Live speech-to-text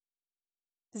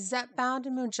Zepbound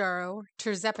and Mounjaro,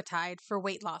 Tirzepatide for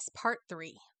weight loss, part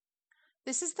 3.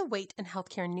 This is the Weight and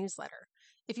Healthcare newsletter.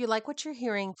 If you like what you're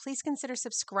hearing, please consider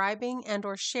subscribing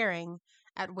and/or sharing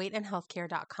at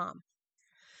weightandhealthcare.com.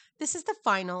 This is the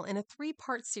final in a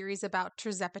 3-part series about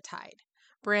Tirzepatide,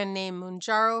 brand name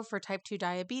Mounjaro for type 2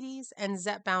 diabetes and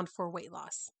Zepbound for weight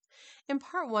loss. In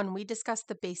part 1, we discussed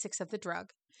the basics of the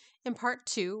drug. In part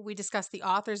 2, we discussed the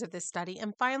authors of this study,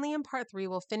 and finally in part 3,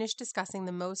 we'll finish discussing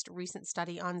the most recent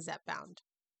study on Zepbound.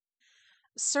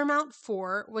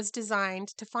 SURMOUNT-4 was designed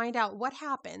to find out what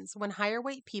happens when higher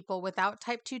weight people without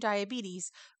type 2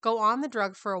 diabetes go on the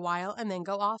drug for a while and then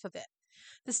go off of it.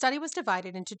 The study was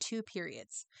divided into 2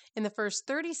 periods. In the first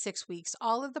 36 weeks,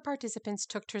 all of the participants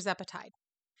took Tirzepatide.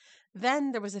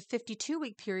 Then there was a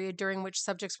 52-week period during which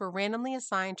subjects were randomly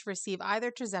assigned to receive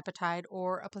either Tirzepatide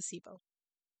or a placebo.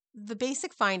 The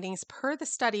basic findings per the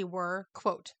study were,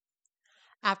 quote,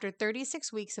 after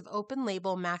 36 weeks of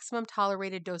open-label maximum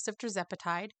tolerated dose of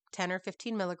Tirzepatide, 10 or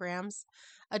 15 milligrams,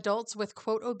 adults with,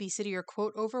 quote, obesity or,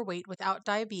 quote, overweight without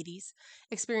diabetes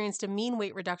experienced a mean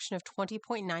weight reduction of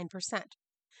 20.9%.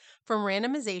 From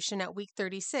randomization at week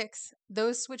 36,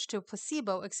 those switched to a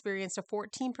placebo experienced a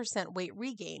 14% weight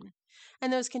regain,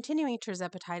 and those continuing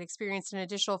Tirzepatide experienced an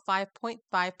additional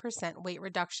 5.5% weight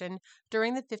reduction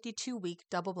during the 52-week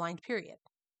double-blind period.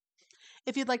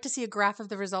 If you'd like to see a graph of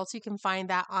the results, you can find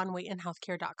that on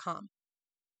weightandhealthcare.com.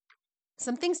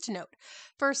 Some things to note.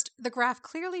 First, the graph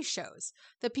clearly shows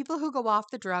that people who go off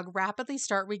the drug rapidly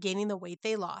start regaining the weight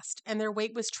they lost, and their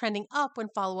weight was trending up when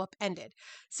follow-up ended,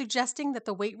 suggesting that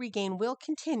the weight regain will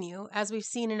continue, as we've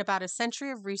seen in about a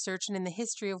century of research and in the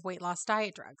history of weight loss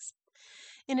diet drugs.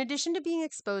 In addition to being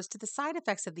exposed to the side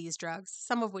effects of these drugs,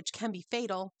 some of which can be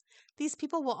fatal, these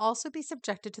people will also be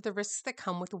subjected to the risks that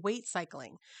come with weight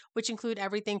cycling, which include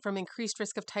everything from increased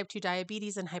risk of type 2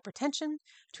 diabetes and hypertension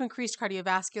to increased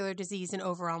cardiovascular disease and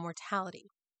overall mortality.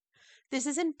 This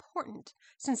is important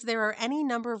since there are any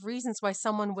number of reasons why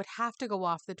someone would have to go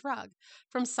off the drug,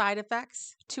 from side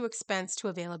effects to expense to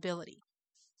availability.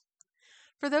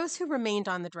 For those who remained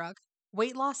on the drug,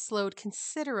 weight loss slowed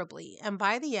considerably and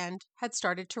by the end had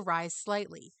started to rise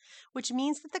slightly, which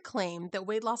means that the claim that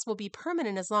weight loss will be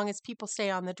permanent as long as people stay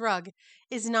on the drug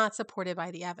is not supported by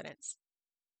the evidence.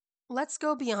 Let's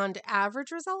go beyond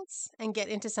average results and get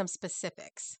into some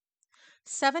specifics.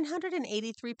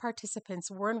 783 participants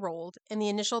were enrolled in the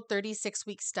initial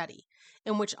 36-week study,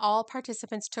 in which all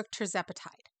participants took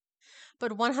Tirzepatide.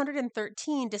 But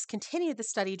 113 discontinued the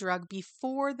study drug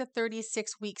before the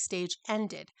 36-week stage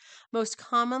ended, most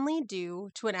commonly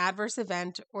due to an adverse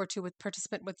event or to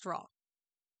participant withdrawal.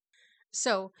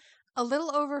 So, a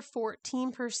little over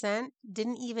 14%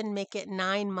 didn't even make it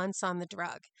 9 months on the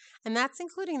drug, and that's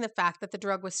including the fact that the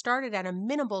drug was started at a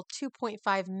minimal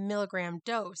 2.5 milligram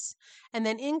dose and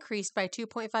then increased by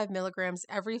 2.5 milligrams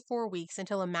every 4 weeks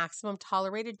until a maximum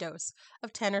tolerated dose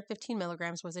of 10 or 15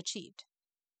 milligrams was achieved.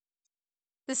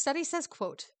 The study says,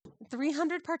 quote,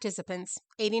 300 participants,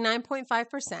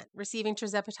 89.5%, receiving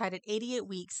Tirzepatide at 88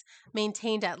 weeks,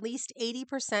 maintained at least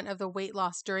 80% of the weight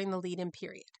loss during the lead-in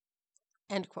period.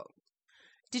 End quote.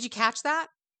 Did you catch that?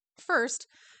 First,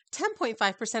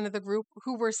 10.5% of the group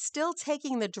who were still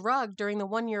taking the drug during the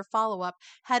 1-year follow-up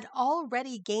had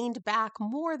already gained back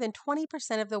more than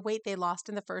 20% of the weight they lost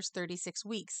in the first 36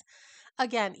 weeks.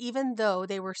 Again, even though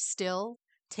they were still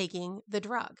taking the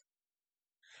drug.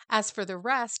 As for the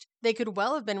rest, they could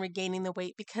well have been regaining the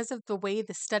weight because of the way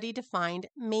the study defined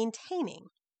maintaining.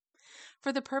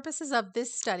 For the purposes of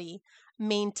this study,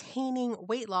 maintaining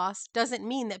weight loss doesn't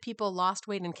mean that people lost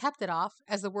weight and kept it off,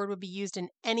 as the word would be used in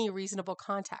any reasonable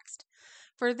context.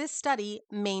 For this study,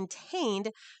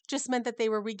 maintained just meant that they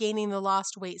were regaining the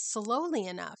lost weight slowly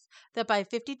enough that by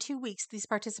 52 weeks, these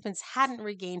participants hadn't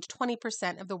regained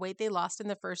 20% of the weight they lost in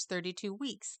the first 32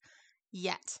 weeks.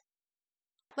 Yet.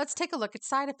 Let's take a look at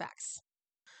side effects.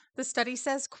 The study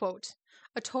says, quote,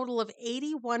 a total of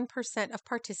 81% of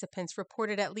participants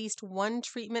reported at least one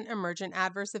treatment-emergent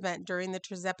adverse event during the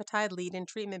Tirzepatide lead-in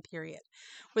treatment period,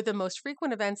 with the most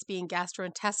frequent events being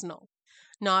gastrointestinal.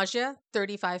 Nausea,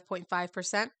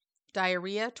 35.5%,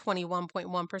 diarrhea,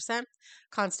 21.1%,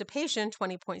 constipation,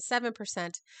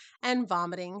 20.7%, and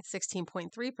vomiting,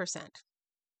 16.3%.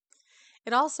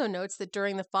 It also notes that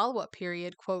during the follow-up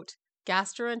period, quote,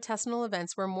 gastrointestinal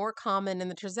events were more common in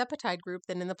the Tirzepatide group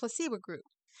than in the placebo group.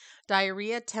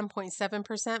 Diarrhea,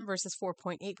 10.7% versus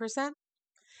 4.8%.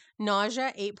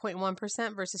 Nausea,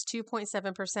 8.1% versus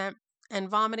 2.7%. And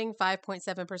vomiting,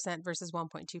 5.7% versus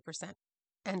 1.2%.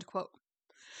 End quote.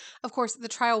 Of course, the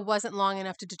trial wasn't long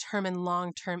enough to determine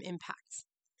long-term impacts.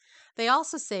 They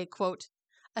also say, quote,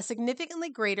 A significantly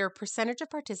greater percentage of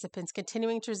participants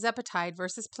continuing tirzepatide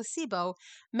versus placebo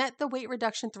met the weight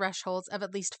reduction thresholds of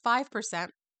at least 5%,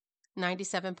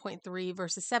 97.3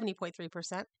 versus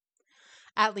 70.3%,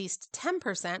 at least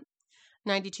 10%,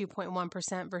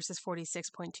 92.1% versus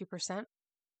 46.2%,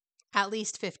 at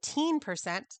least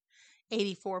 15%,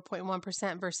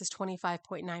 84.1% versus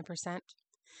 25.9%,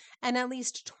 and at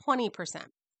least 20%,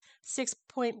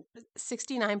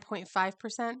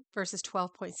 69.5% versus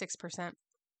 12.6%,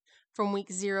 from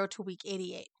week 0 to week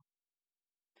 88.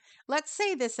 Let's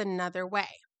say this another way.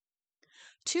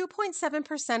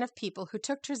 2.7% of people who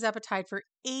took tirzepatide for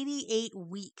 88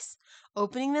 weeks,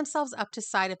 opening themselves up to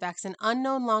side effects and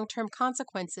unknown long-term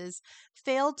consequences,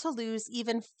 failed to lose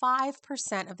even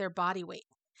 5% of their body weight.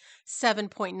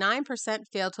 7.9%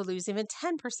 failed to lose even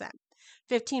 10%.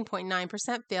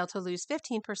 15.9% failed to lose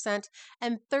 15%,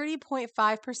 and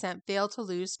 30.5% failed to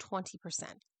lose 20%.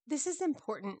 This is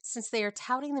important since they are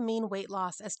touting the mean weight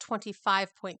loss as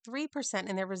 25.3%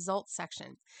 in their results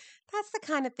section. That's the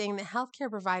kind of thing that healthcare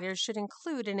providers should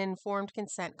include in an informed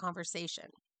consent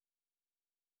conversation.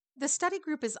 The study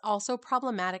group is also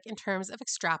problematic in terms of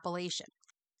extrapolation.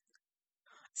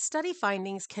 Study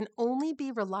findings can only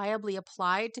be reliably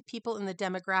applied to people in the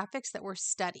demographics that were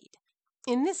studied.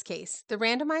 In this case, the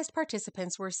randomized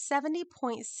participants were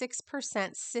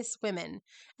 70.6% cis women,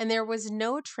 and there was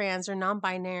no trans or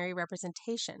non-binary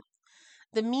representation.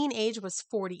 The mean age was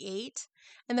 48,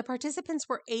 and the participants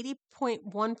were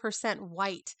 80.1%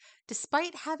 white,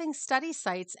 despite having study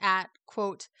sites at,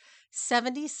 quote,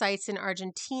 70 sites in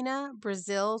Argentina,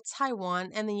 Brazil,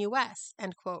 Taiwan, and the U.S.,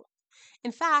 end quote.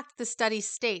 In fact, the study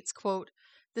states, quote,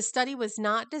 the study was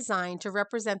not designed to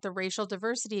represent the racial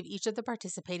diversity of each of the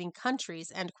participating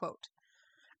countries, end quote.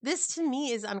 This to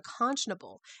me is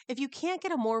unconscionable. If you can't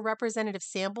get a more representative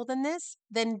sample than this,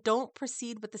 then don't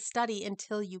proceed with the study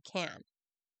until you can.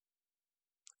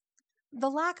 The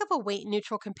lack of a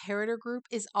weight-neutral comparator group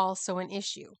is also an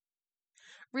issue.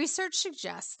 Research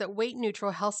suggests that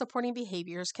weight-neutral health-supporting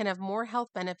behaviors can have more health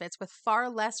benefits with far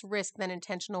less risk than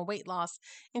intentional weight loss,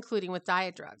 including with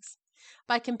diet drugs.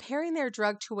 By comparing their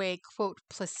drug to a, quote,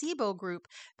 placebo group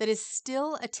that is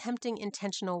still attempting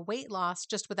intentional weight loss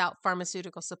just without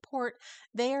pharmaceutical support,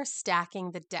 they are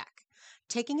stacking the deck,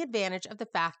 taking advantage of the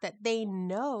fact that they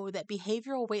know that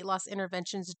behavioral weight loss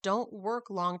interventions don't work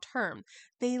long term.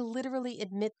 They literally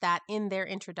admit that in their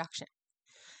introduction.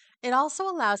 It also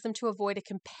allows them to avoid a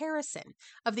comparison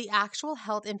of the actual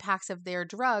health impacts of their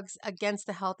drugs against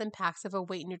the health impacts of a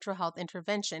weight-neutral health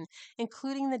intervention,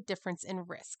 including the difference in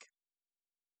risk.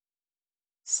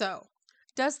 So,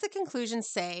 does the conclusion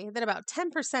say that about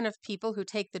 10% of people who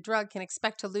take the drug can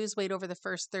expect to lose weight over the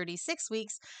first 36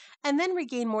 weeks and then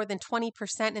regain more than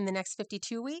 20% in the next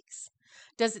 52 weeks?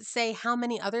 Does it say how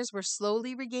many others were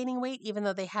slowly regaining weight even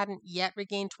though they hadn't yet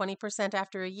regained 20%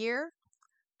 after a year?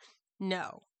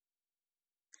 No.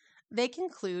 They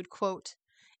conclude, quote,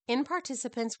 in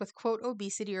participants with, quote,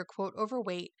 obesity or, quote,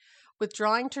 overweight,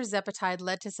 withdrawing tirzepatide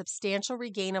led to substantial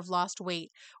regain of lost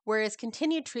weight, whereas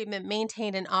continued treatment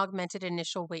maintained and augmented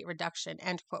initial weight reduction,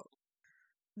 end quote.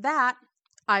 That,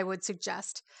 I would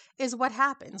suggest, is what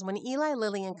happens when Eli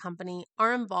Lilly and Company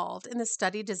are involved in the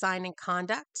study design and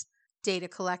conduct, data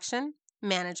collection,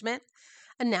 management,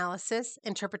 analysis,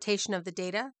 interpretation of the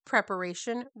data,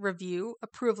 preparation, review,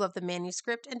 approval of the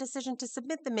manuscript, and decision to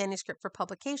submit the manuscript for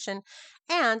publication,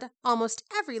 and almost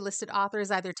every listed author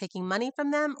is either taking money from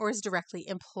them or is directly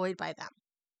employed by them.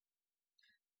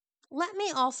 Let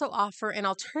me also offer an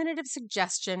alternative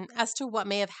suggestion as to what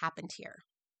may have happened here.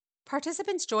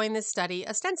 Participants joined this study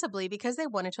ostensibly because they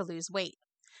wanted to lose weight.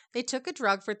 They took a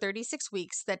drug for 36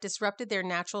 weeks that disrupted their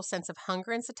natural sense of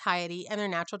hunger and satiety and their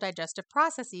natural digestive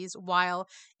processes while,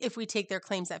 if we take their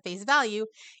claims at face value,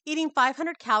 eating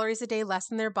 500 calories a day less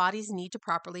than their bodies need to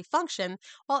properly function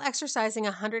while exercising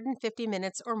 150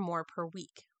 minutes or more per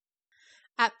week.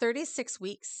 At 36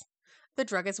 weeks, the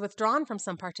drug is withdrawn from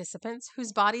some participants,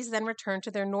 whose bodies then return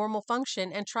to their normal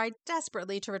function and try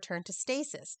desperately to return to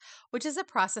stasis, which is a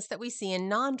process that we see in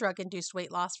non-drug-induced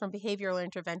weight loss from behavioral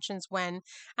interventions when,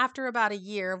 after about a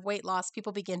year of weight loss,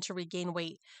 people begin to regain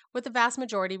weight, with the vast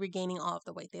majority regaining all of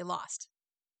the weight they lost.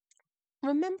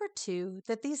 Remember, too,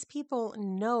 that these people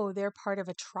know they're part of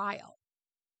a trial,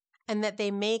 and that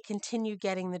they may continue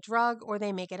getting the drug or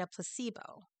they may get a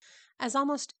placebo. As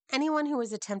almost anyone who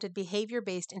has attempted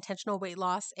behavior-based intentional weight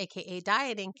loss, aka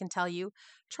dieting, can tell you,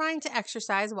 trying to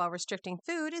exercise while restricting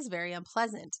food is very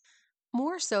unpleasant.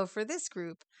 More so for this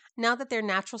group, now that their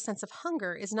natural sense of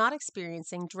hunger is not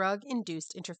experiencing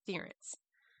drug-induced interference.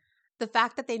 The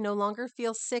fact that they no longer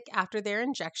feel sick after their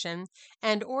injection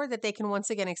and or that they can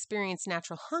once again experience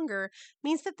natural hunger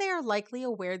means that they are likely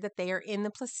aware that they are in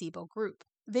the placebo group.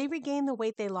 They regain the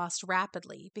weight they lost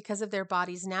rapidly because of their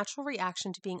body's natural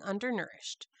reaction to being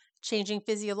undernourished, changing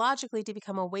physiologically to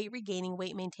become a weight regaining,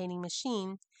 weight maintaining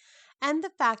machine, and the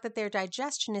fact that their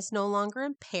digestion is no longer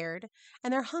impaired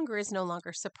and their hunger is no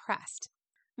longer suppressed.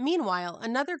 Meanwhile,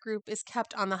 another group is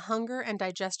kept on the hunger and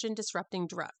digestion disrupting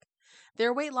drug.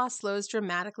 Their weight loss slows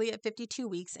dramatically at 52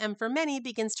 weeks and for many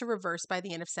begins to reverse by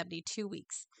the end of 72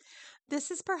 weeks. This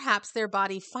is perhaps their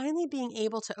body finally being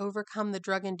able to overcome the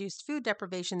drug-induced food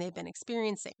deprivation they've been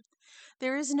experiencing.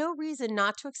 There is no reason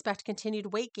not to expect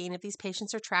continued weight gain if these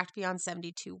patients are tracked beyond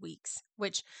 72 weeks,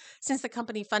 which, since the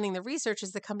company funding the research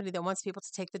is the company that wants people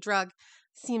to take the drug,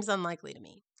 seems unlikely to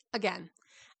me. Again,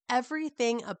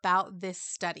 everything about this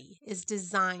study is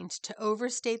designed to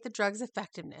overstate the drug's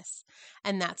effectiveness,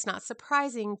 and that's not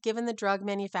surprising given the drug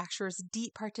manufacturer's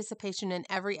deep participation in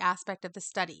every aspect of the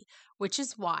study, which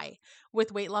is why,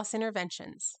 with weight loss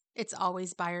interventions, it's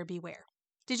always buyer beware.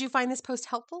 Did you find this post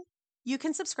helpful? You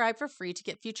can subscribe for free to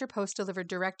get future posts delivered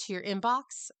direct to your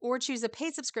inbox, or choose a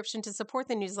paid subscription to support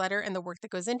the newsletter and the work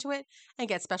that goes into it and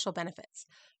get special benefits.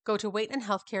 Go to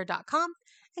weightandhealthcare.com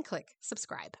and click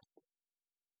subscribe.